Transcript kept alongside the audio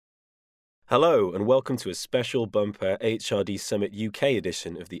Hello and welcome to a special bumper HRD Summit UK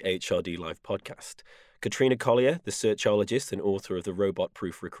edition of the HRD Live podcast. Katrina Collier, the searchologist and author of The Robot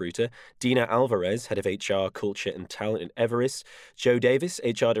Proof Recruiter, Dina Alvarez, head of HR, culture and talent at Alvarez, Joe Davis,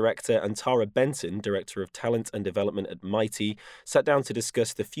 HR director, and Tara Benton, director of talent and development at Mighty, sat down to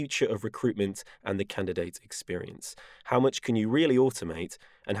discuss the future of recruitment and the candidate experience. How much can you really automate,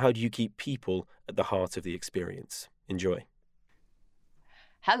 and how do you keep people at the heart of the experience? Enjoy.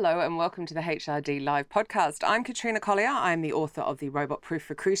 Hello and welcome to the HRD Live podcast. I'm Katrina Collier. I'm the author of The Robot Proof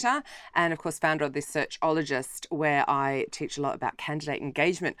Recruiter and, of course, founder of The Searchologist, where I teach a lot about candidate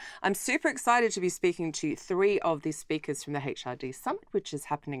engagement. I'm super excited to be speaking to three of the speakers from the HRD Summit, which is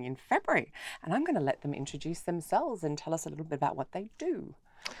happening in February. And I'm going to let them introduce themselves and tell us a little bit about what they do.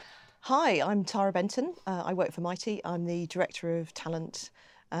 Hi, I'm Tara Benton. I work for Mighty. I'm the Director of Talent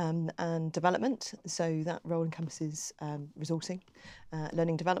and Development. So that role encompasses resourcing,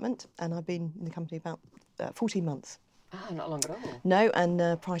 learning development. And I've been in the company about 14 months. Ah, not long at all. No, and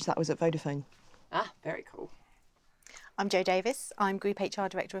prior to that I was at Vodafone. Ah, very cool. I'm Jo Davis. I'm Group HR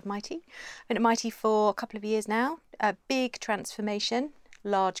Director of Mighty. I've been at Mighty for a couple of years now. A big transformation.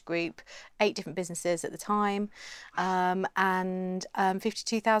 Large group, 8 different businesses at the time, and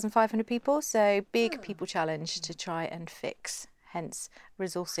 52,500 people. So big people challenge to try and fix, hence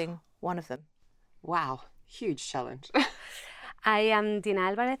resourcing one of them. Wow, huge challenge. I am Dina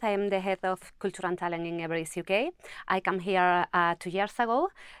Alvarez. I am the head of culture and talent in Alvarez UK. I came here 2 years ago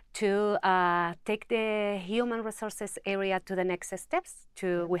to take the human resources area to the next steps.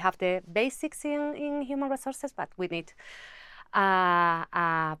 We have the basics in human resources, but we need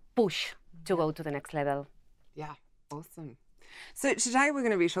push to go to the next level. Yeah, awesome. So today we're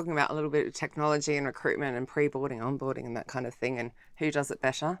going to be talking about a little bit of technology and recruitment and pre-boarding, onboarding and that kind of thing, and who does it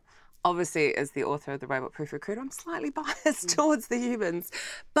better. Obviously, as the author of The Robot Proof Recruiter, I'm slightly biased towards the humans,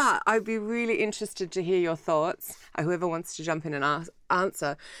 but I'd be really interested to hear your thoughts. Whoever wants to jump in and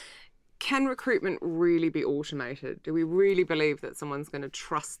answer. Can recruitment really be automated? Do we really believe that someone's going to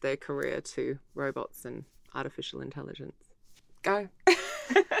trust their career to robots and artificial intelligence? Go.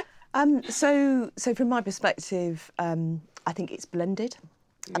 So from my perspective, I think it's blended.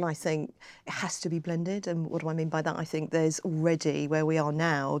 And I think it has to be blended. And what do I mean by that? I think there's already, where we are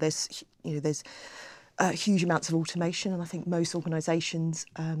now, there's huge amounts of automation. And I think most organisations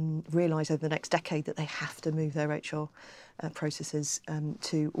realise over the next decade that they have to move their HR processes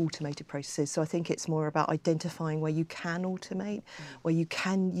to automated processes. So I think it's more about identifying where you can automate, where you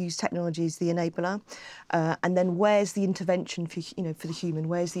can use technology as the enabler, and then where's the intervention for the human?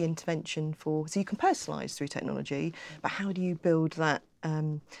 Where's the intervention for? So you can personalise through technology, but how do you build that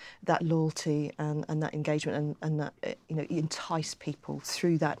loyalty and that engagement and that entice people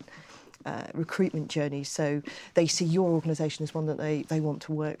through that recruitment journey, so they see your organisation as one that they want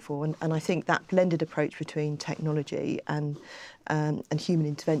to work for, and I think that blended approach between technology and human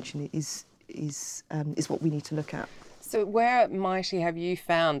intervention is what we need to look at. So where at Mighty have you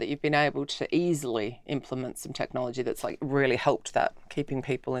found that you've been able to easily implement some technology that's like really helped that, keeping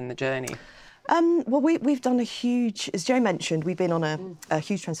people in the journey? Well, we've done a huge, as Jo mentioned, we've been on a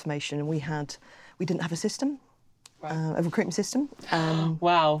huge transformation, and we didn't have a system. Right. A recruitment system.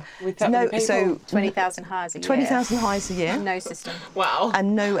 Wow. With that many people? So 20,000 hires a year. 20,000 hires a year. No system. Wow.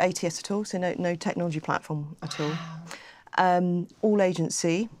 And no ATS at all, so no technology platform at all. All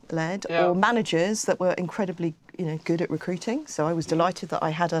agency led, or managers that were incredibly good at recruiting. So I was delighted that I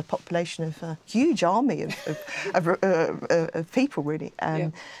had a population of a huge army of people, really.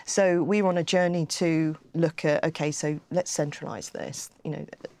 So we were on a journey to look at, okay, so let's centralise this.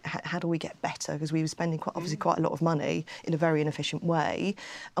 How do we get better? Because we were spending obviously quite a lot of money in a very inefficient way,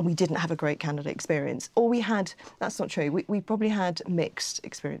 and we didn't have a great candidate experience. Or we had, that's not true, we probably had mixed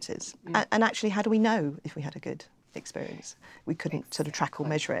experiences. And actually, how do we know if we had a good experience? We couldn't sort of track or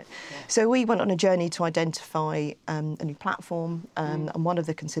measure it. So we went on a journey to identify a new platform, and one of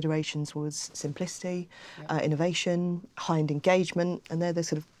the considerations was simplicity, innovation, high-end engagement, and they're the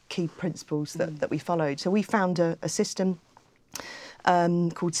sort of key principles that we followed. So we found a system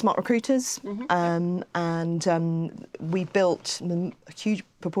called Smart Recruiters, and we built a huge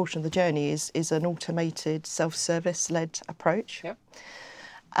proportion of the journey is an automated self-service-led approach.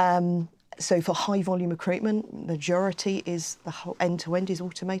 So for high volume recruitment, majority is the whole end-to-end is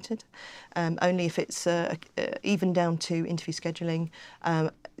automated. Only if it's even down to interview scheduling,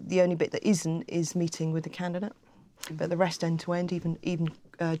 the only bit that isn't is meeting with the candidate. But the rest end-to-end, even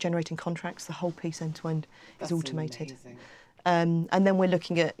generating contracts, the whole piece end-to-end is automated. And then we're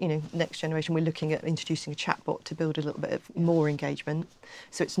looking at, next generation, we're looking at introducing a chatbot to build a little bit of more engagement,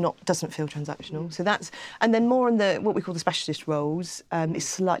 so doesn't feel transactional. So and then more on what we call the specialist roles is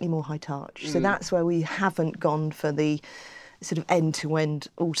slightly more high touch. So that's where we haven't gone for the sort of end-to-end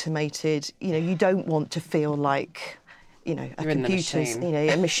automated. You don't want to feel like, a computer's,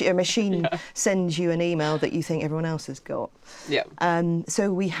 a machine sends you an email that you think everyone else has got. Yeah.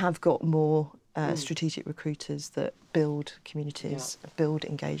 So we have got more strategic recruiters that build communities, build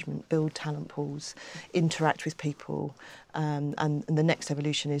engagement, build talent pools, interact with people, and the next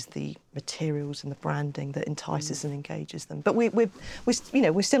evolution is the materials and the branding that entices and engages them. But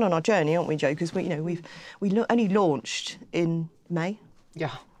we're still on our journey, aren't we, Jo? Because we only launched in May.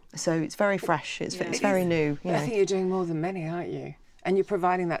 Yeah. So it's very fresh. It's very new. I think you're doing more than many, aren't you? And you're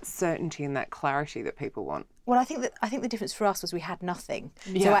providing that certainty and that clarity that people want. Well, I think the difference for us was we had nothing.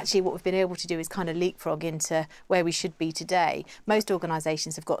 Yeah. So actually what we've been able to do is kind of leapfrog into where we should be today. Most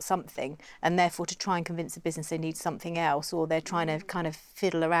organisations have got something, and therefore to try and convince a business they need something else, or they're trying to kind of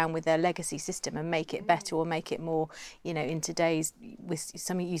fiddle around with their legacy system and make it better or make it more, in today's,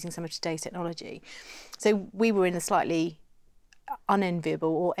 using some of today's technology. So we were in a slightly unenviable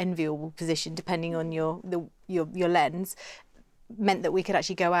or enviable position, depending on your lens, meant that we could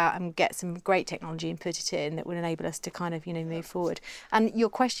actually go out and get some great technology and put it in that would enable us to kind of move forward. And your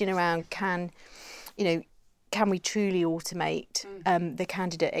question around can we truly automate that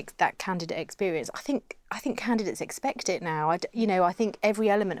candidate experience? I think candidates expect it now. I think every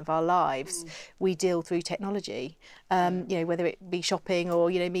element of our lives we deal through technology. Whether it be shopping or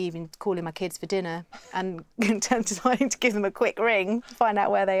me even calling my kids for dinner and deciding to give them a quick ring, find out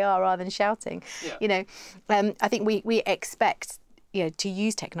where they are rather than shouting. Yeah. I think we expect to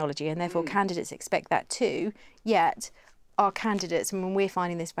use technology, and therefore candidates expect that too. Yet our candidates, and when we're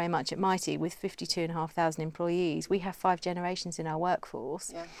finding this very much at Mighty, with 52,500 employees, we have 5 generations in our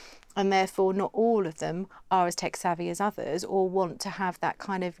workforce. Yeah. And therefore not all of them are as tech savvy as others, or want to have that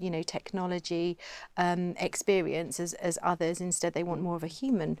kind of technology experience as others. Instead they want more of a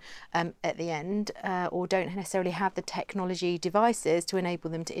human at the end, or don't necessarily have the technology devices to enable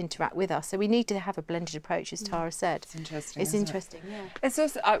them to interact with us. So we need to have a blended approach, as Tara said. It's interesting. It's interesting. Yeah. It's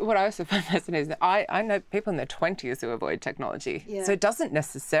also what I also find fascinating is that I know people in their 20s who avoid technology. Yeah. So it doesn't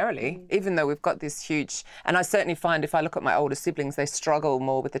necessarily, even though we've got this huge, and I certainly find if I look at my older siblings, they struggle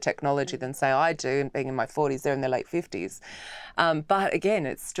more with the technology than say I do, and being in my 40s, they're in their late 50s. But again,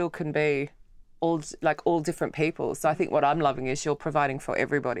 it still can be all different people. So I think what I'm loving is you're providing for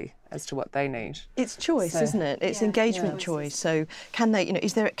everybody as to what they need. It's choice, isn't it? It's engagement choice. So can they,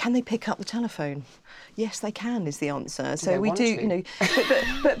 can they pick up the telephone? Yes, they can is the answer. So we do,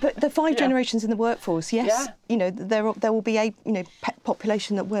 but the 5 generations in the workforce, yes, there will be a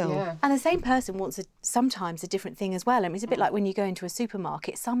population that will. Yeah. And the same person wants sometimes a different thing as well. I mean, it's a bit like when you go into a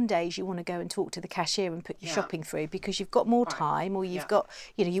supermarket. Some days you want to go and talk to the cashier and put your shopping through because you've got more time, or you've got,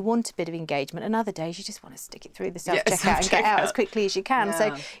 you want a bit of engagement. And other days you just want to stick it through the self-checkout and get out as quickly as you can.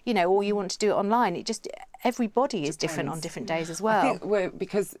 Yeah. So, or you want to do it online. Everybody is different on different days as well. I think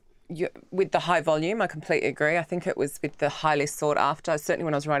because with the high volume, I completely agree. I think it was with the highly sought after. Certainly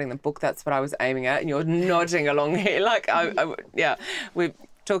when I was writing the book, that's what I was aiming at. And you're nodding along here. We're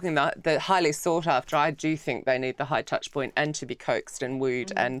talking the highly sought after. I do think they need the high touch point and to be coaxed and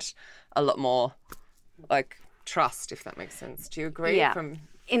wooed and a lot more trust, if that makes sense. Do you agree? Yeah.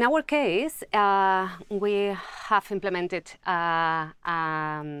 In our case, we have implemented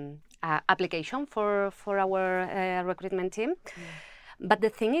application for our recruitment team. But the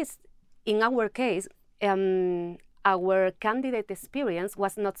thing is, in our case, our candidate experience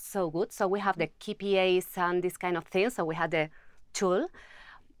was not so good. So we have the KPIs and this kind of things. So we had the tool,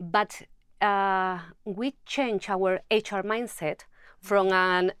 but we changed our HR mindset from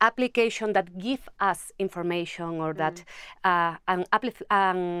an application that gives us information or that an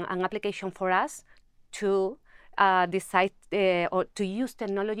application for us to decide or to use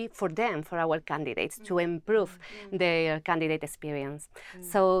technology for them, for our candidates, to improve their candidate experience.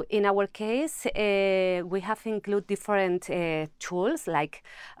 So in our case, we have included different tools like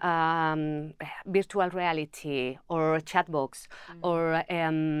virtual reality or chatbots or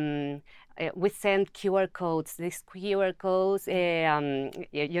we send QR codes. These QR codes,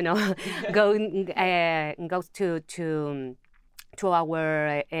 goes to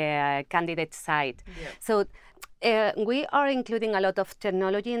our candidate site. Yeah. So we are including a lot of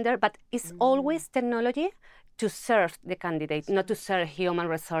technology in there, but it's always technology to serve the candidate, not to serve human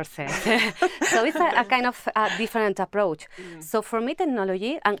resources. So it's a kind of a different approach. So for me,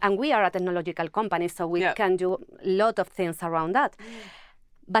 technology, and we are a technological company, so we can do a lot of things around that.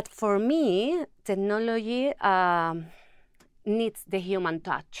 But for me, technology needs the human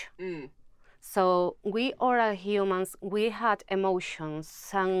touch. So we are humans, we had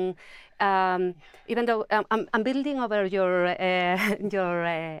emotions, and even though I'm building over your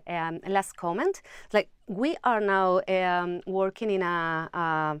last comment, like we are now working in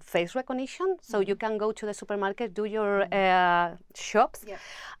a face recognition, so you can go to the supermarket, do your shops,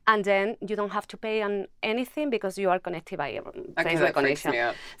 and then you don't have to pay on anything because you are connected by face recognition.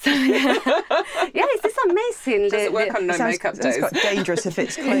 So, yes, it's amazing. Does it work on no makeup days? It's quite dangerous if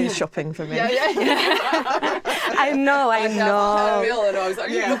it's clothes shopping for me. I know. I had a meal and I was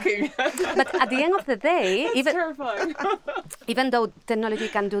like, looking. But at the end of the day, Terrifying. even though technology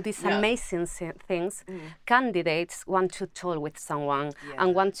can do these amazing things, candidates want to talk with someone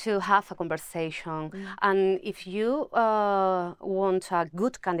and want to have a conversation. And if you want a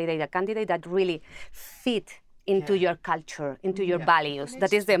good candidate, a candidate that really fit into your culture, into your values,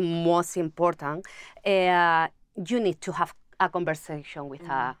 that is the most important, you need to have a conversation with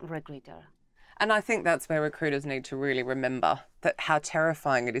a recruiter. And I think that's where recruiters need to really remember that how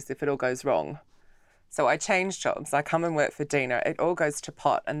terrifying it is if it all goes wrong. So I change jobs, I come and work for Dina, it all goes to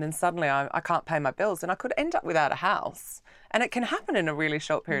pot, and then suddenly I can't pay my bills and I could end up without a house. And it can happen in a really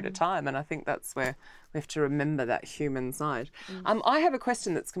short period of time, and I think that's where we have to remember that human side. I have a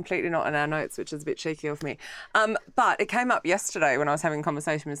question that's completely not in our notes, which is a bit cheeky of me. But it came up yesterday when I was having a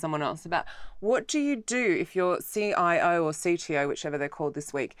conversation with someone else about what do you do if your CIO or CTO, whichever they're called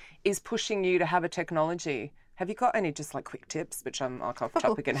this week, is pushing you to have a technology. Have you got any just like quick tips, which I'm off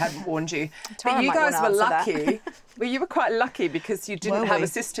topic and hadn't warned you? But you guys were lucky. Well, you were quite lucky because you didn't have a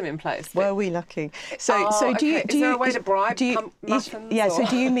system in place. Were we lucky? So do you? Is there a way to bribe muffins? Yeah. So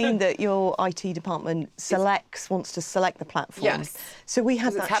do you mean that your IT department wants to select the platform? Yes. So we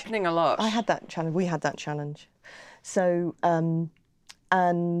had that. It's happening a lot. I had that challenge. We had that challenge. So.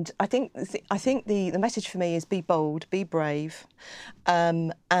 And I think the message for me is be bold, be brave,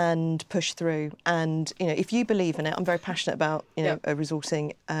 and push through. And if you believe in it, I'm very passionate about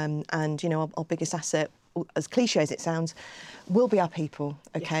resourcing. And our biggest asset, as cliche as it sounds, will be our people.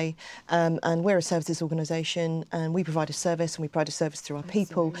 Okay, and we're a services organisation, and we provide a service, and we provide a service through our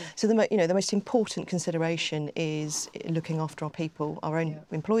people. So the most important consideration is looking after our people, our own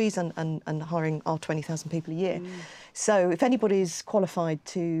employees, and hiring our 20,000 people a year. So if anybody's qualified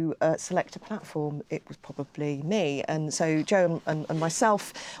to select a platform, it was probably me. And so Joe and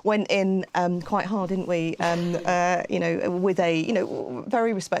myself went in quite hard, didn't we? With a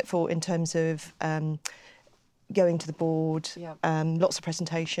very respectful in terms of going to the board, lots of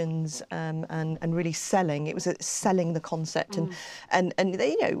presentations, and really selling. It was selling the concept, and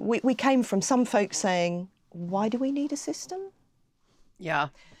we came from some folks saying, "Why do we need a system?" Yeah.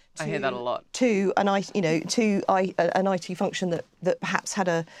 I hear that a lot. To an IT function that perhaps had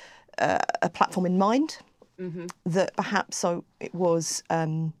a platform in mind, that perhaps it was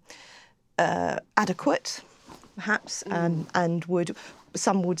adequate, perhaps, and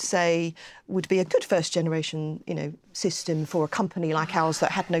some would say would be a good first generation system for a company like ours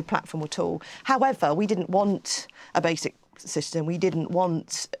that had no platform at all. However, we didn't want a basic system. We didn't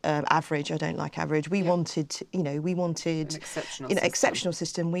want average. I don't like average. We wanted an exceptional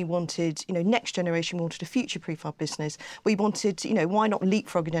system. We wanted next generation. We wanted to future-proof our business. We wanted why not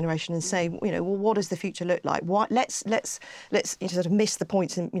leapfrog a generation and say well, what does the future look like? Let's sort of miss the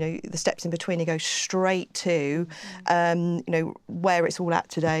points and the steps in between and go straight to where it's all at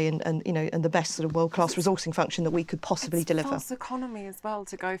today and the best sort of world-class resourcing function that we could possibly deliver. It's false economy as well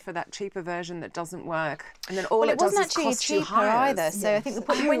to go for that cheaper version that doesn't work, and then all it does is cost you cheaper either. So I think the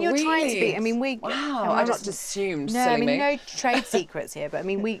point when you're trying to be, I just assumed. No, silly me. no trade secrets here. But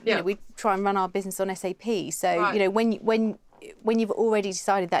we try and run our business on SAP. So when you've already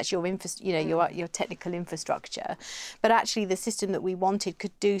decided that's your your technical infrastructure, but actually the system that we wanted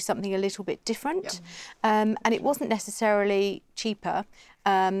could do something a little bit different, and it wasn't necessarily cheaper.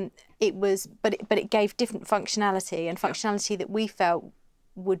 It was, but it gave different functionality and functionality that we felt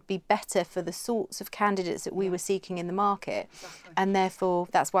would be better for the sorts of candidates that we were seeking in the market. Exactly. And therefore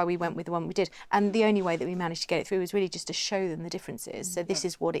that's why we went with the one we did. And the only way that we managed to get it through was really just to show them the differences. So this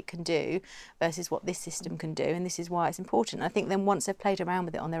is what it can do versus what this system can do, and this is why it's important. And I think then once they've played around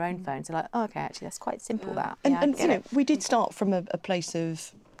with it on their own phones, they're like, oh, okay, actually that's quite simple. That and we did start from a place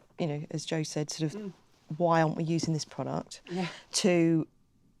of as Joe said, sort of why aren't we using this product, to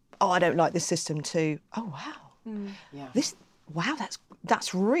I don't like this system, to oh wow,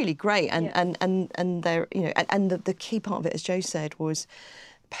 that's really great, and there and the key part of it, as Joe said, was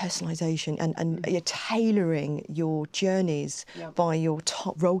personalisation and you're tailoring your journeys by your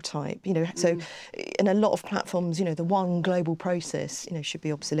top role type, So in a lot of platforms, the one global process, should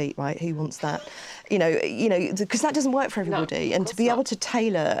be obsolete, right? Who wants that? Because that doesn't work for everybody. And to be able to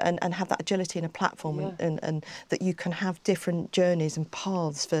tailor and have that agility in a platform and that you can have different journeys and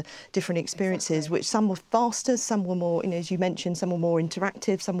paths for different experiences, which some were faster, some were more, as you mentioned, some were more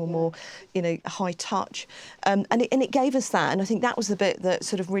interactive, some were more, high touch. And it gave us that. And I think that was the bit that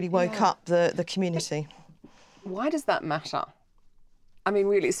sort of really woke up the community. Why does that matter? I mean,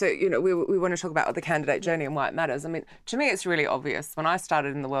 really, so, we want to talk about the candidate journey and why it matters. I mean, to me, it's really obvious. When I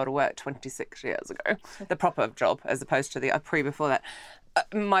started in the world of work 26 years ago, the proper job, as opposed to the before that,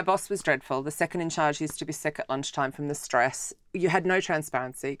 my boss was dreadful. The second in charge used to be sick at lunchtime from the stress. You had no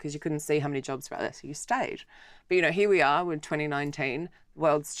transparency because you couldn't see how many jobs were out there, so you stayed. But, here we are, we're in 2019, the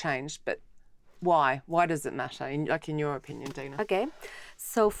world's changed, but why? Why does it matter, in your opinion, Dina? Okay,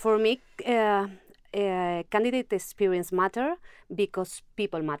 so for me, candidate experience matter because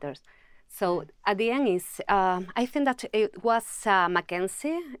people matter. So at the end is, I think that it was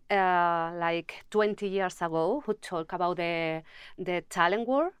McKinsey, like 20 years ago, who talked about the talent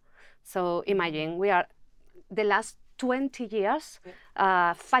war. So imagine we are the last 20 years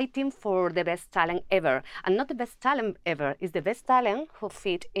fighting for the best talent ever. And not the best talent ever, it's the best talent who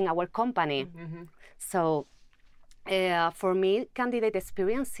fit in our company. Mm-hmm. So for me, candidate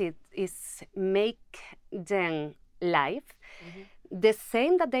experience is make them live. Mm-hmm. The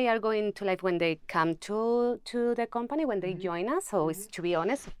same that they are going to live when they come to the company, when they join us. So it's, to be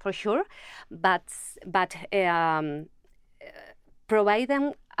honest, for sure. But provide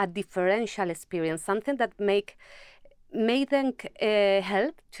them a differential experience, something that make them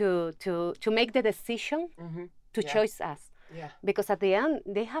help to make the decision to choose us. Yeah. Because at the end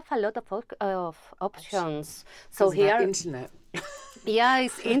they have a lot of options. So here, internet. Yeah,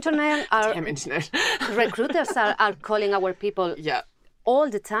 it's internet. Damn internet. Recruiters are calling our people.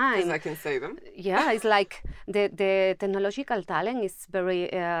 All the time. Because I can see them. Yeah, it's like the technological talent is very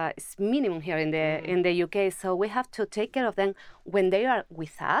it's minimum here in the UK. So we have to take care of them when they are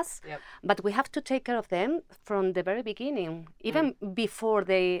with us. Yep. But we have to take care of them from the very beginning, even before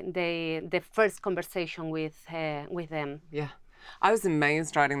the first conversation with them. Yeah. I was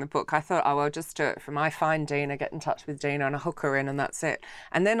amazed writing the book. I thought, I'll just do it from I find Dina, get in touch with Dina and I hook her in and that's it.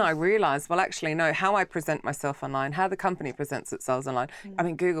 And then I realised, well, actually, no, how I present myself online, how the company presents itself online. I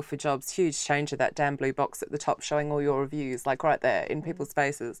mean, Google for Jobs, huge change of that damn blue box at the top showing all your reviews, like right there in people's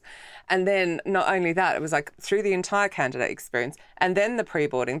faces. And then not only that, it was like through the entire candidate experience and then the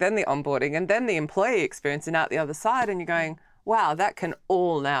pre-boarding, then the onboarding and then the employee experience and out the other side. And you're going, wow, that can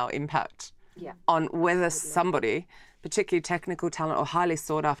all now impact on whether somebody, particularly technical talent or highly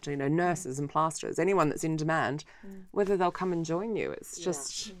sought after, nurses and plasterers, anyone that's in demand, whether they'll come and join you. It's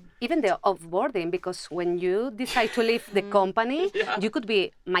just... Even the offboarding, because when you decide to leave the company, you could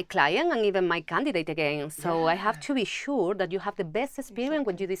be my client and even my candidate again. So I have to be sure that you have the best experience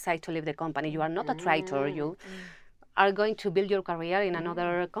when you decide to leave the company. You are not a traitor. You are going to build your career in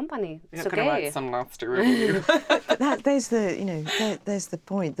another company. It's okay. Going to write some nasty review. But there's the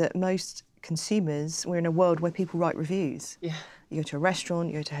point that most consumers, we're in a world where people write reviews. Yeah. You go to a restaurant,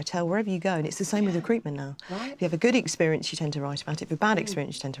 you go to a hotel, wherever you go, and it's the same with recruitment now. Right. If you have a good experience, you tend to write about it. If you have a bad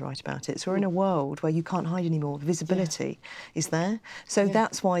experience, you tend to write about it. So we're in a world where you can't hide anymore. Visibility is there. So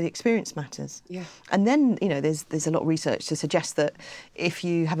that's why the experience matters. Yeah. And then, there's a lot of research to suggest that if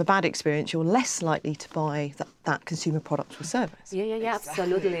you have a bad experience, you're less likely to buy that consumer product or service. Yeah,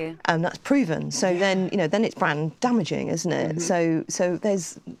 absolutely. And that's proven. So then it's brand damaging, isn't it? So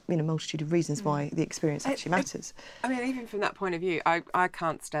there's a multitude of reasons why the experience actually matters. I mean, even from that point of view, I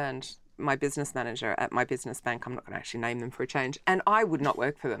can't stand my business manager at my business bank. I'm not going to actually name them for a change. And I would not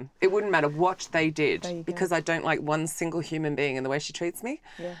work for them. It wouldn't matter what they did because I don't like one single human being and the way she treats me.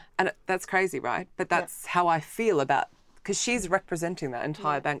 Yeah. And that's crazy, right? But that's how I feel about, because she's representing that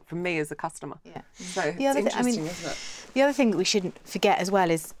entire bank for me as a customer. Yeah. So it's interesting, isn't it? The other thing that we shouldn't forget as well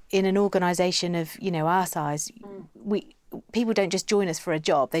is in an organisation of, our size, people don't just join us for a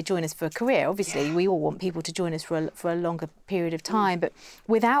job, they join us for a career. Obviously, we all want people to join us for a longer period of time, but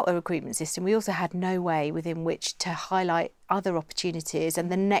without a recruitment system, we also had no way within which to highlight other opportunities and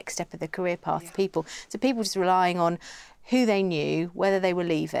the next step of the career path for people. So people just relying on who they knew, whether they were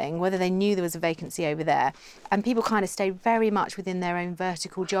leaving, whether they knew there was a vacancy over there. And people kind of stayed very much within their own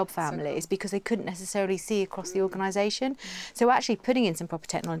vertical job families because they couldn't necessarily see across the organisation. So actually putting in some proper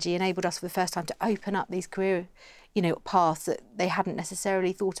technology enabled us for the first time to open up these career paths that they hadn't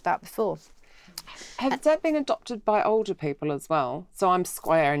necessarily thought about before. Has that been adopted by older people as well? So I'm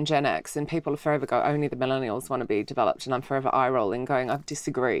Square and Gen X, and people forever go, only the millennials want to be developed, and I'm forever eye-rolling going, I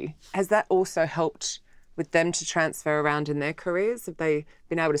disagree. Has that also helped with them to transfer around in their careers? Have they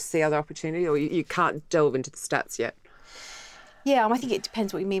been able to see other opportunity, or you can't delve into the stats yet? Yeah, I think it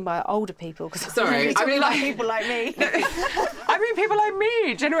depends what you mean by older people. Sorry, I mean like people like me. I mean people like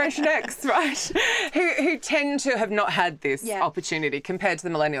me, Generation X, right? Who tend to have not had this opportunity compared to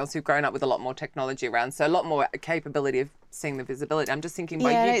the millennials who've grown up with a lot more technology around, so a lot more capability of seeing the visibility. I'm just thinking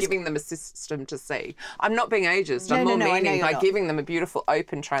by you giving them a system to see. I'm not being ageist. I'm more meaning by giving them a beautiful,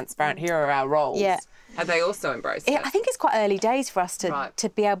 open, transparent. Here are our roles. Yeah. Have they also embraced it? I think it's quite early days for us to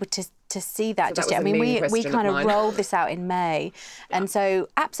be able to see that just yet. I mean, we kind of rolled this out in May, and so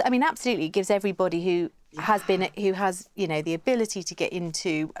absolutely, it gives everybody who has the ability to get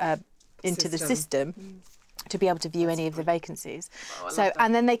into the system to be able to view any of the vacancies.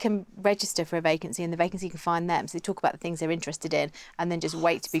 And then they can register for a vacancy, and the vacancy can find them. So they talk about the things they're interested in, and then just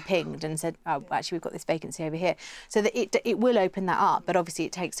wait to be pinged and said, oh, actually, we've got this vacancy over here. So that it will open that up, but obviously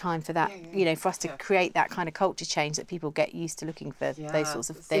it takes time for that, for us to create that kind of culture change that people get used to looking for those sorts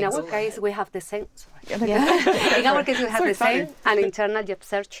of things. In our case, we have the same. In our case, we have the same, an internal job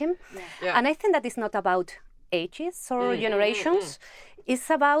searching, and I think that it's not about ages or generations.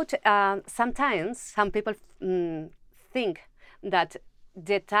 It's about sometimes some people think that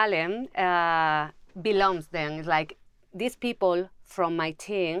the talent belongs them. It's like these people from my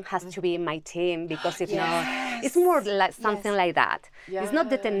team has to be in my team because if not, it's more like something like that. It's not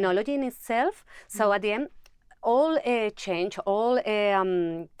the technology in itself. So at the end, all change, all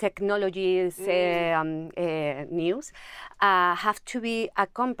technologies, news have to be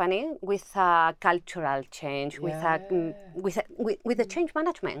accompanied with a cultural change, with the change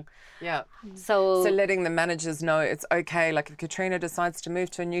management. Yeah. So letting the managers know it's okay. Like if Katrina decides to move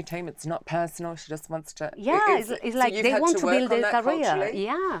to a new team, it's not personal. She just wants to. Yeah, it's like they want to build their career. Culturally?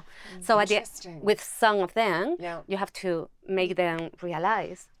 Yeah. So with some of them, you have to make them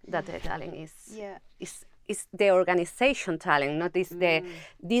realize that the talent is the organization talent, not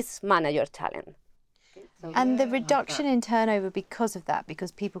this manager talent. And the reduction in turnover because of that,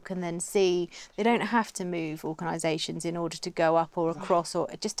 because people can then see they don't have to move organisations in order to go up or across or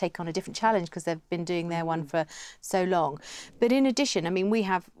just take on a different challenge because they've been doing their one for so long. But in addition, I mean,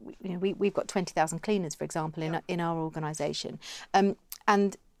 we've got 20,000 cleaners, for example, in our organisation,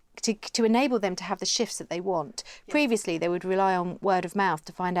 and to enable them to have the shifts that they want. Previously, they would rely on word of mouth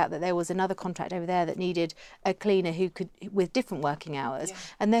to find out that there was another contract over there that needed a cleaner who could, with different working hours.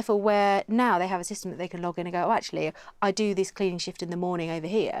 And therefore, where now they have a system that they can log in and go, oh, actually, I do this cleaning shift in the morning over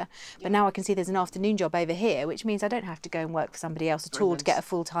here, but now I can see there's an afternoon job over here, which means I don't have to go and work for somebody else at all to get a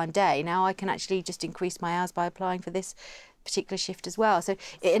full-time day. Now I can actually just increase my hours by applying for this particular shift as well. So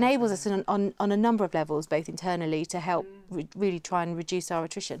it enables us on a number of levels, both internally, to help really try and reduce our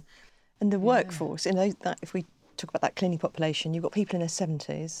attrition. And the workforce, that if we talk about that cleaning population, you've got people in their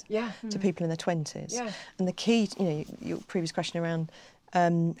 70s to people in their 20s. Yeah. And the key, your previous question around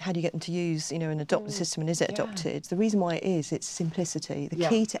how do you get them to use, and adopt the system, and is it adopted? The reason why it is, it's simplicity. The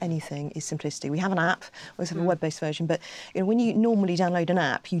key to anything is simplicity. We have an app, we also have a web-based version, but when you normally download an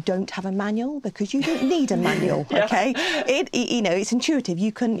app, you don't have a manual because you don't need a manual, okay? It's intuitive.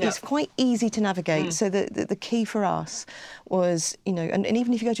 It's quite easy to navigate. So the key for us was, and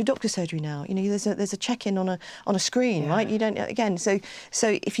even if you go to a doctor's surgery now, there's a check-in on a screen, right? You don't, again, so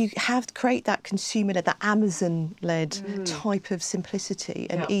if you create that consumer-led, that Amazon-led type of simplicity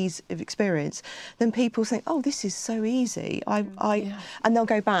and ease of experience, then people think, oh, this is so easy. And they'll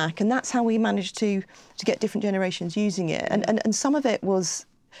go back, and that's how we managed to get different generations using it. And some of it was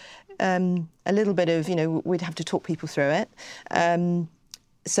a little bit of, we'd have to talk people through it.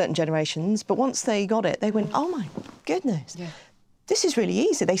 Certain generations, but once they got it, they went, oh my goodness. This is really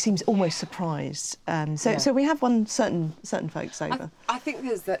easy. They seem almost surprised. So we have won certain folks over. I think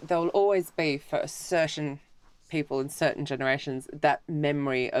there'll always be for certain people in certain generations that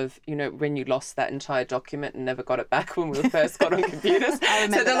memory of when you lost that entire document and never got it back when we first got on computers.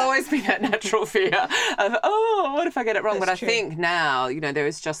 So there'll always be that natural fear of what if I get it wrong? That's true. I think now there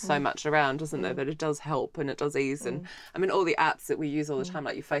is just so much around, isn't there, that it does help and it does ease. And I mean all the apps that we use all the time,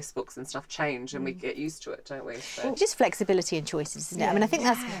 like your Facebooks and stuff, change and we get used to it, don't we? So. Just flexibility and choices, isn't it? I mean I think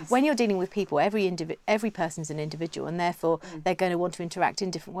that's when you're dealing with people, every person's an individual and therefore they're going to want to interact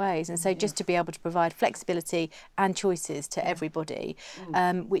in different ways, and so just to be able to provide flexibility and choices to everybody,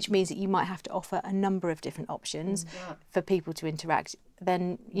 which means that you might have to offer a number of different options for people to interact.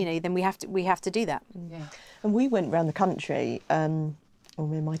 Then we have to do that. And we went around the country.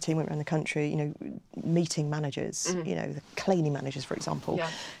 when me and my team went around the country, you know, meeting managers, you know, the cleaning managers, for example,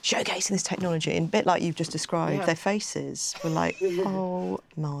 showcasing this technology, and a bit like you've just described, their faces were like, oh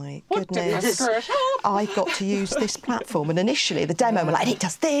my goodness, I've got to use this platform. And initially the demo were like, and it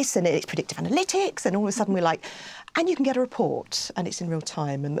does this, and it's predictive analytics, and all of a sudden we're like, and you can get a report, and it's in real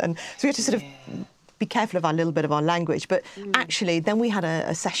time. And so we had to sort of be careful of a little bit of our language, but actually then we had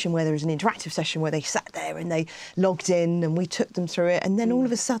a session where there was an interactive session where they sat there and they logged in and we took them through it, and then all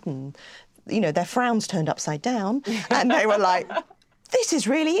of a sudden, you know, their frowns turned upside down and they were like, this is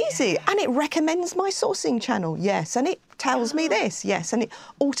really easy, and it recommends my sourcing channel, yes, and it tells me this, yes, and it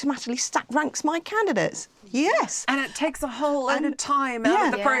automatically stack ranks my candidates. Yes, and it takes a whole lot of time out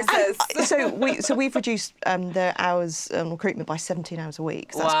of the process. So we've reduced their hours recruitment by 17 hours a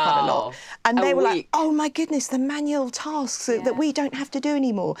week. So that's quite a lot. And they were like, "Oh my goodness, the manual tasks that we don't have to do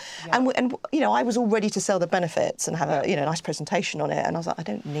anymore." Yeah. And you know, I was all ready to sell the benefits and have a nice presentation on it. And I was like, I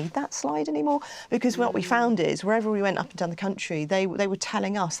don't need that slide anymore, because what we found is wherever we went up and down the country, they were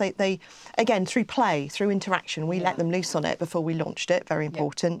telling us they again through play, through interaction, we let them loose on it before we launched it. Very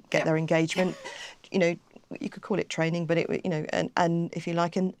important, get their engagement. You know, you could call it training, but it, you know, and if you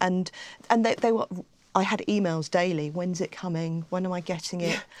like, and they were. I had emails daily. When's it coming? When am I getting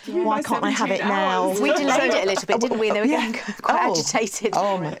it? Why can't I have it now? We delayed it a little bit, didn't we? They were getting quite agitated.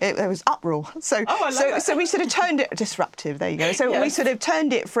 There was uproar. So we sort of turned it disruptive. There you go. So we sort of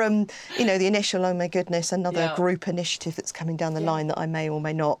turned it from, you know, the initial, oh my goodness, another group initiative that's coming down the line that I may or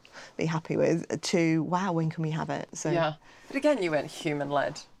may not be happy with, to wow, when can we have it? So but again, you went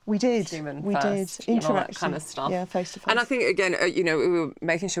human-led. We did. We did. Interaction. All that kind of stuff. Yeah, face to face. And I think, again, you know, we were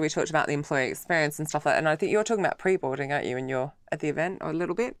making sure we talked about the employee experience and stuff like that. And I think you're talking about pre-boarding, aren't you, at the event, or a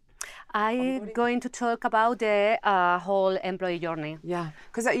little bit? I'm going to talk about the whole employee journey. Yeah.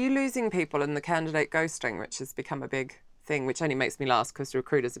 Because are you losing people in the candidate ghosting, which has become a big thing, which only makes me laugh because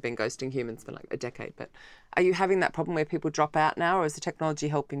recruiters have been ghosting humans for like a decade. But are you having that problem where people drop out now, or is the technology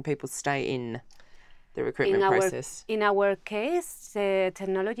helping people stay in the recruitment process? In our case, the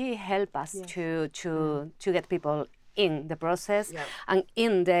technology help us to get people in the process and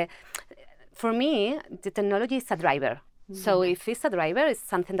in the. For me, the technology is a driver. So if it's a driver, it's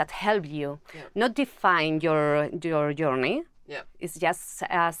something that helps you, not define your journey. Yeah. It's just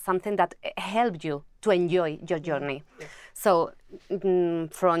something that helps you to enjoy your journey. Yeah. So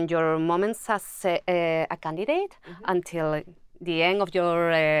from your moments as a candidate until the end of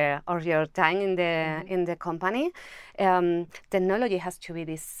your time in the company, technology has to be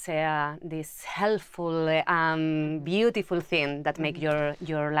this helpful, beautiful thing that make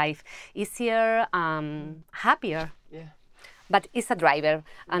your life easier, happier. Yeah. But it's a driver,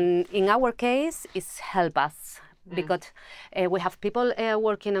 and in our case, it's help us. Because we have people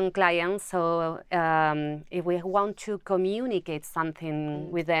working on clients, so if we want to communicate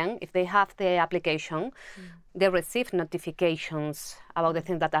something with them, if they have the application, they receive notifications about the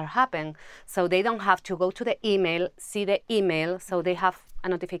things that are happening. So they don't have to go to the email, see the email, so they have a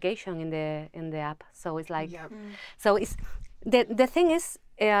notification in the app. So it's like, so it's the thing is,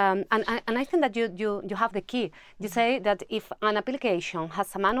 and I think that you have the key. You say that if an application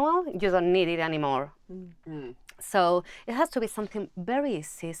has a manual, you don't need it anymore. So it has to be something very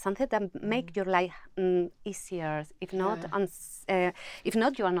easy, something that make your life easier. If not,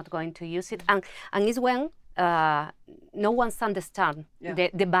 you are not going to use it. And it's when no one's understand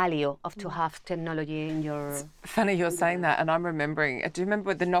the value of to have technology in your. It's funny you're saying that, and I'm remembering. Do you remember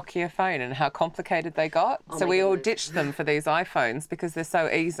with the Nokia phone and how complicated they got? So we all ditched them for these iPhones because they're so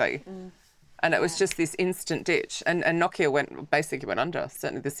easy. And it was just this instant ditch. And Nokia basically went under.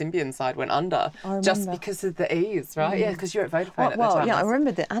 Certainly the Symbian side went under just because of the ease, right? Yeah, because you were at Vodafone at the time. Yeah, I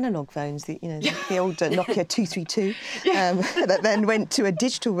remember the analogue phones, the old Nokia 232, that then went to a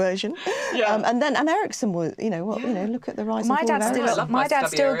digital version. And Ericsson was, look at the rise and fall of Ericsson. My dad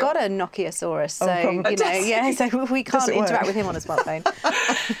still got a Nokiasaurus, so so we can't interact with him on a smartphone.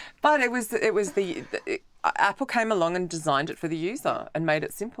 But it was Apple came along and designed it for the user and made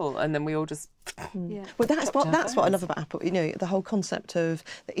it simple, and then we all just. Well, that's what I love about Apple. The whole concept of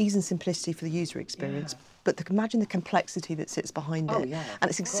the ease and simplicity for the user experience. But imagine the complexity that sits behind it,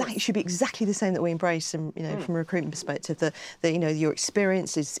 and it should be exactly the same that we embrace. And from a recruitment perspective, that your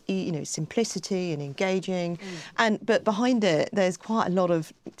experience is simplicity and engaging, but behind it, there's quite a lot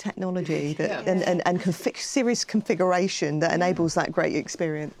of technology that and serious configuration that enables that great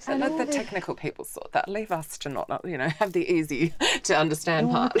experience. And let the technical people sort that. Leave us to not have the easy to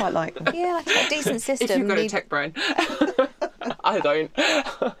understand part. I quite like them. Yeah, like a decent system. If you've got a tech brain. I don't.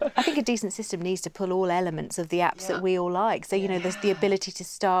 I think a decent system needs to pull all elements of the apps that we all like. So, there's the ability to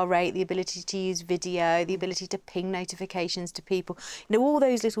star rate, the ability to use video, the ability to ping notifications to people. All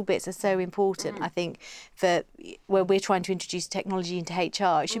those little bits are so important, I think, for where we're trying to introduce technology into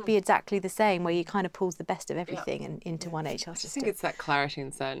HR. It should be exactly the same, where you kind of pulls the best of everything and into one HR system. I think it's that clarity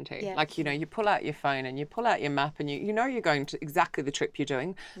and certainty. Yeah. Like, you pull out your phone and you pull out your map and you know you're going to exactly the trip you're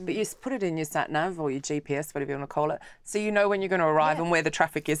doing, but you put it in your sat-nav or your GPS, whatever you want to call it, so you know when you're going to arrive and where the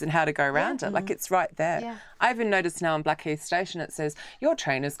traffic is and how to go around it. Like, it's right there. Yeah. I even noticed now on Blackheath Station it says, your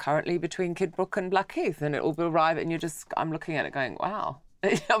train is currently between Kidbrooke and Blackheath, and it will arrive, and I'm looking at it going, wow.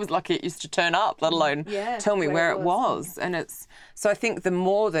 I was lucky it used to turn up, let alone tell me where it was. And so I think the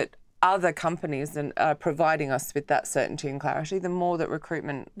more that other companies are providing us with that certainty and clarity, the more that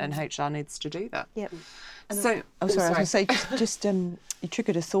recruitment and HR needs to do that. Yep. So, I was going to say, just you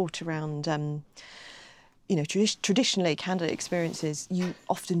triggered a thought around, traditionally candidate experiences, you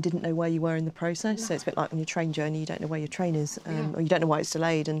often didn't know where you were in the process. No. So it's a bit like on your train journey, you don't know where your train is, or you don't know why it's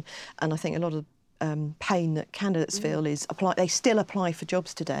delayed. And I think a lot of pain that candidates feel is they still apply for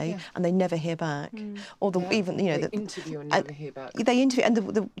jobs today and they never hear back, or they interview and never hear back. They interview, and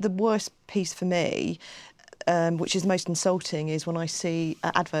the worst piece for me, which is most insulting, is when I see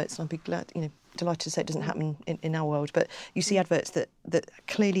adverts, and I'd be glad, delighted to say it doesn't happen in our world, but you see adverts that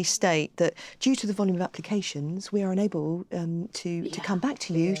clearly state that due to the volume of applications, we are unable to come back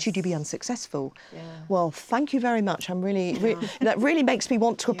to you should you be unsuccessful. Yeah. Well, thank you very much. I'm really that really makes me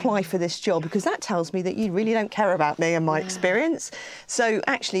want to apply for this job, because that tells me that you really don't care about me and my experience. So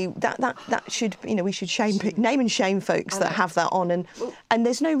actually, that should, we should name and shame folks that have that on, and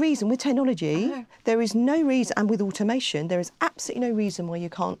there's no reason with technology. There is no reason, and with automation, there is absolutely no reason why you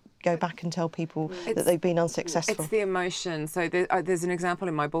can't go back and tell people that they've been unsuccessful. It's the emotion. So there's an example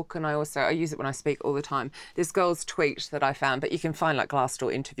in my book, and I use it when I speak all the time. This girl's tweet that I found, but you can find like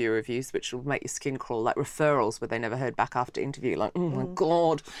Glassdoor interview reviews, which will make your skin crawl, like referrals where they never heard back after interview, like, oh my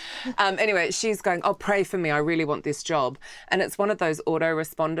God. Anyway, she's going, oh, pray for me, I really want this job. And it's one of those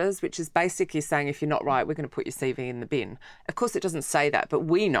autoresponders, which is basically saying, if you're not right, we're going to put your CV in the bin. Of course, it doesn't say that, but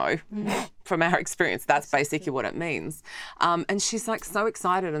we know from our experience, that's basically what it means. And she's like so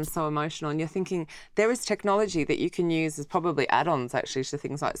excited and so emotional, and you're thinking there is technology that you can use as probably add-ons actually to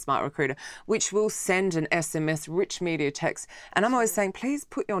things like Smart Recruiter, which will send an SMS, rich media text. And I'm always saying, please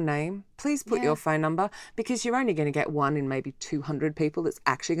put your name, please put your phone number, because you're only going to get one in maybe 200 people that's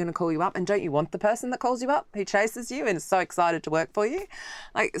actually going to call you up. And don't you want the person that calls you up, who chases you and is so excited to work for you?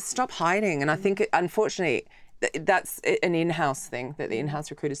 Like, stop hiding. And I think, unfortunately, that's an in-house thing that the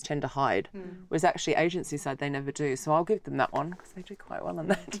in-house recruiters tend to hide, whereas actually agency side they never do. So I'll give them that one, because they do quite well on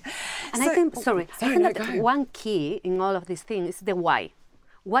that. And I think that one key in all of these things is the why.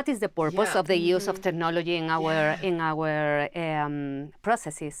 What is the purpose of the use of technology in our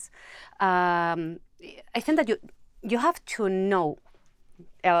processes? I think that you have to know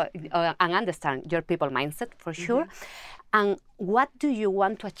and understand your people mindset for sure, and what do you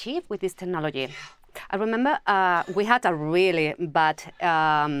want to achieve with this technology. I remember we had a really bad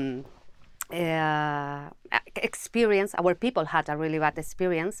experience. Our people had a really bad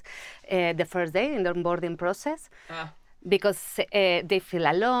experience the first day in the onboarding process because they feel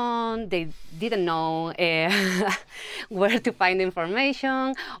alone, they didn't know where to find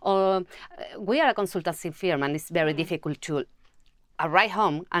information. Or we are a consultancy firm, and it's very difficult to arrive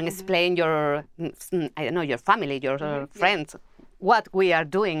home and explain your family, your friends, what we are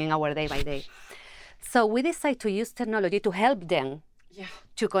doing in our day by day. So we decided to use technology to help them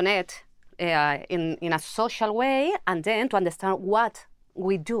to connect in a social way, and then to understand what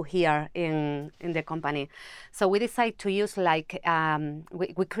we do here in the company. So we decided to use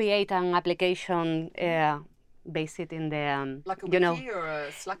we create an application based in the like a wiki or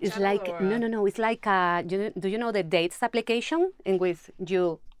a Slack it's channel, like no it's like do you know the dates application in which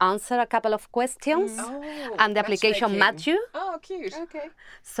you answer a couple of questions and the application match you. Oh, cute. Okay.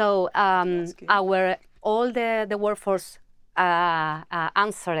 So all the workforce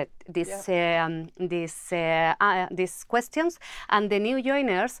answered these questions, and the new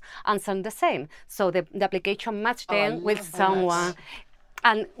joiners answered the same. So the application matched them with someone.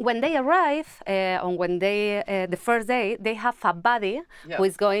 And when they arrive, the first day, they have a buddy who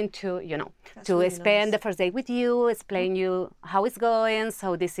is going to, to spend the first day with you, explain you how it's going.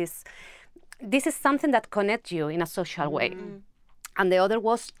 So this is something that connects you in a social way. And the other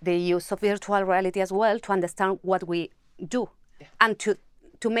was the use of virtual reality as well to understand what we do and to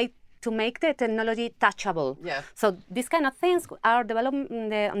make the technology touchable. Yeah. So these kind of things are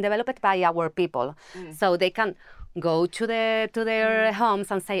developed by our people, so they can go to their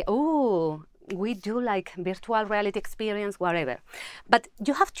homes and say, "Oh, we do like virtual reality experience, whatever. But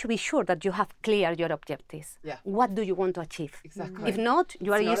you have to be sure that you have clear your objectives. Yeah. What do you want to achieve? Exactly. If not,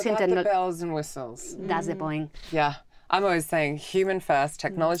 you are It's not using about technology. the bells and whistles. That's the point. Yeah. I'm always saying human first,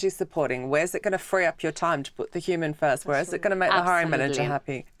 technology supporting. Where's it going to free up your time to put the human first? Where is it going to make the hiring manager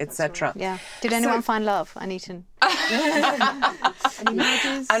happy, etc.? Yeah. Did anyone find love? I need to. Any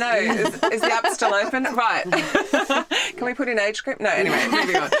marriages? I know. Is the app still open? Right. Can we put in age group? No. Anyway,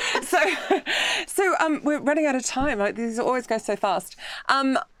 moving on. So we're running out of time. Like, these always go so fast.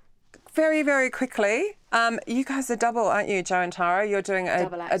 Very, very quickly. You guys are double, aren't you, Joe and Tara? You're doing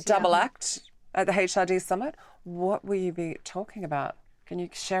a double act at the HRD Summit. What will you be talking about? Can you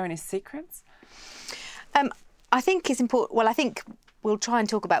share any secrets? I think it's important. Well, I think we'll try and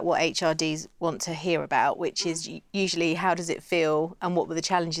talk about what HRDs want to hear about, which is usually how does it feel and what were the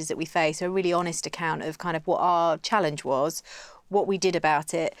challenges that we face. So a really honest account of kind of what our challenge was, what we did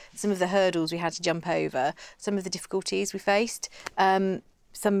about it, some of the hurdles we had to jump over, some of the difficulties we faced.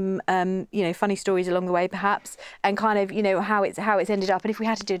 Some funny stories along the way perhaps, and kind of how it's ended up, and if we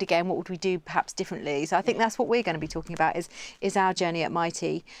had to do it again, what would we do perhaps differently. So I think that's what we're going to be talking about is our journey at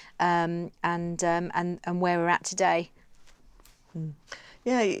Mighty, and where we're at today.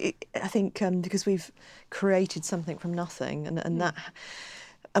 Yeah, I think because we've created something from nothing,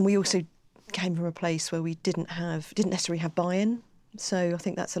 and we also came from a place where we didn't necessarily have buy-in. So I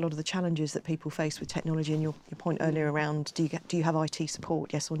think that's a lot of the challenges that people face with technology. And your point earlier around do you have IT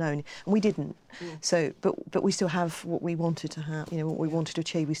support, yes or no? And we didn't. So but we still have what we wanted to have. What we wanted to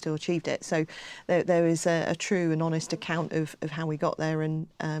achieve, we still achieved it. So there is a true and honest account of how we got there. And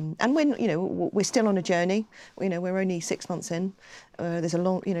when we're still on a journey. We're only 6 months in. There's a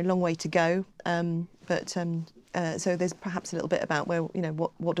long way to go. So there's perhaps a little bit about where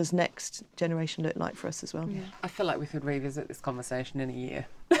what does next generation look like for us as well. Yeah. I feel like we could revisit this conversation in a year.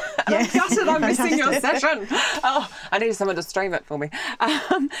 I'm gutted I'm missing your session. Oh, I need someone to stream it for me.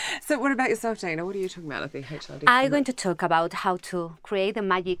 So what about yourself, Dina? What are you talking about at the HRD? I'm going to talk about how to create the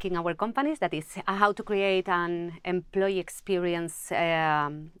magic in our companies. That is, how to create an employee experience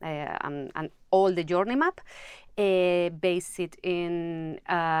and all the journey map. Based it in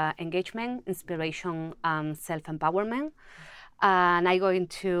engagement, inspiration, and self-empowerment. And I'm going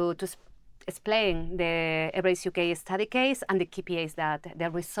to explain the Alvarez UK study case and the KPIs the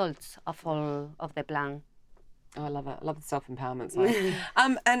results of all of the plan. Oh, I love it. I love the self-empowerment side.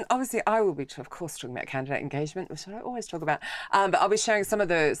 And obviously I will be, of course, talking about candidate engagement, which I always talk about. But I'll be sharing some of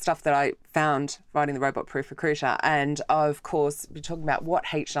the stuff that I found writing the Robot Proof Recruiter, and of course be talking about what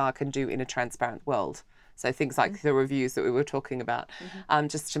HR can do in a transparent world. So things like the reviews that we were talking about,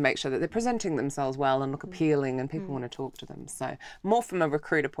 just to make sure that they're presenting themselves well and look appealing and people want to talk to them. So more from a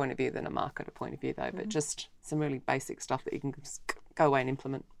recruiter point of view than a marketer point of view, though, but just some really basic stuff that you can just go away and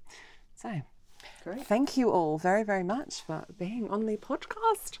implement. So great. Thank you all very, very much for being on the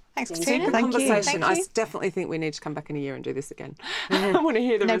podcast. Thanks, Katrina. Super conversation. Thank you. I definitely think we need to come back in a year and do this again. I want to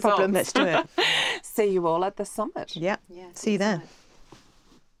hear the results. No problem. Let's do it. See you all at the summit. Yeah. See you there.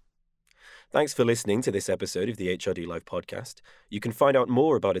 Thanks for listening to this episode of the HRD Live podcast. You can find out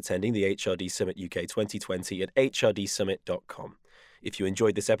more about attending the HRD Summit UK 2020 at hrdsummit.com. If you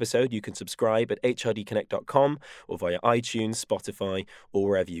enjoyed this episode, you can subscribe at hrdconnect.com or via iTunes, Spotify, or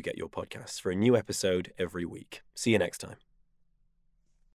wherever you get your podcasts for a new episode every week. See you next time.